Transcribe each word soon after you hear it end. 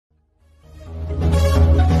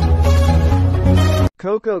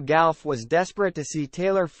Coco Gauff was desperate to see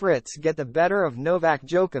Taylor Fritz get the better of Novak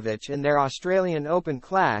Djokovic in their Australian Open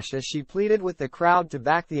clash as she pleaded with the crowd to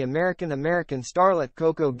back the American starlet.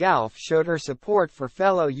 Coco Gauff showed her support for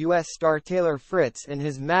fellow U.S. star Taylor Fritz in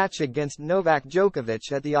his match against Novak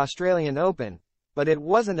Djokovic at the Australian Open, but it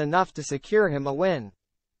wasn't enough to secure him a win.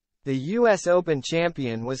 The U.S. Open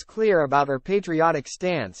champion was clear about her patriotic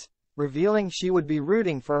stance, revealing she would be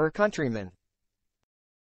rooting for her countrymen.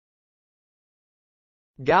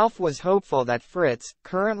 Gauff was hopeful that Fritz,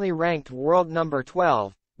 currently ranked world number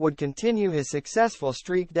 12, would continue his successful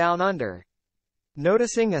streak down under.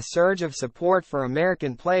 Noticing a surge of support for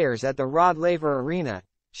American players at the Rod Laver Arena,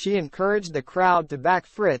 she encouraged the crowd to back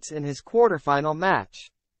Fritz in his quarterfinal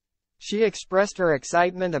match. She expressed her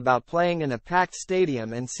excitement about playing in a packed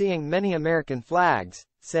stadium and seeing many American flags,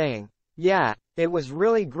 saying, "Yeah, it was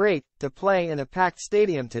really great to play in a packed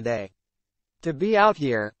stadium today. To be out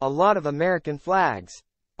here, a lot of American flags.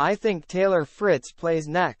 I think Taylor Fritz plays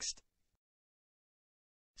next.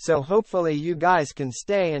 So hopefully you guys can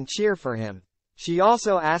stay and cheer for him." She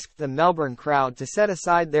also asked the Melbourne crowd to set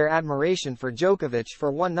aside their admiration for Djokovic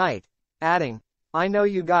for one night, adding, "I know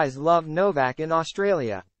you guys love Novak in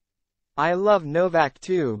Australia. I love Novak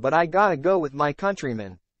too, but I gotta go with my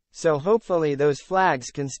countrymen. So hopefully those flags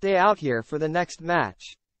can stay out here for the next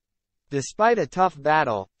match." Despite a tough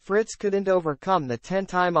battle, Fritz couldn't overcome the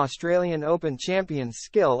 10-time Australian Open champion's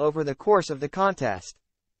skill over the course of the contest.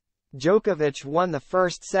 Djokovic won the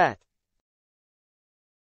first set,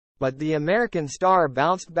 but the American star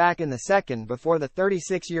bounced back in the second before the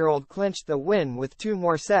 36-year-old clinched the win with two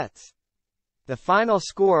more sets. The final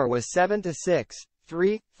score was 7-6,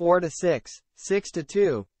 3, 4-6,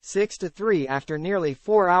 6-2, 6-3 after nearly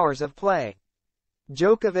 4 hours of play.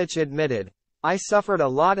 Djokovic admitted, "I suffered a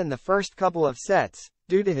lot in the first couple of sets,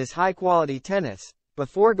 due to his high-quality tennis,"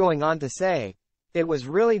 before going on to say, "It was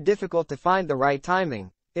really difficult to find the right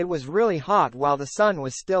timing. It was really hot while the sun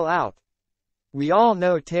was still out. We all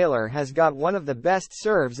know Taylor has got one of the best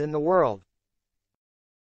serves in the world.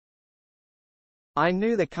 I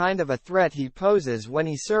knew the kind of a threat he poses when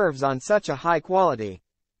he serves on such a high quality.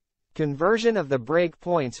 Conversion of the break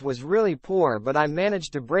points was really poor, but I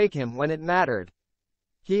managed to break him when it mattered."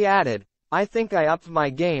 He added, "I think I upped my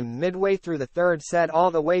game midway through the third set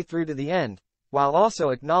all the way through to the end," while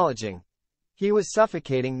also acknowledging, "He was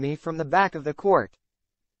suffocating me from the back of the court.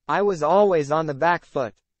 I was always on the back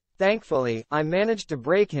foot. Thankfully, I managed to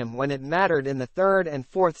break him when it mattered in the third and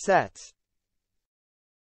fourth sets."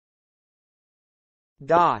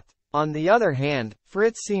 On the other hand,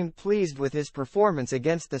 Fritz seemed pleased with his performance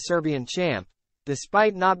against the Serbian champ,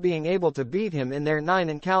 despite not being able to beat him in their 9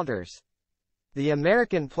 encounters. The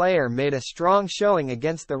American player made a strong showing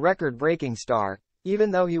against the record-breaking star,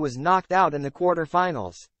 even though he was knocked out in the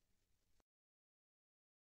quarterfinals.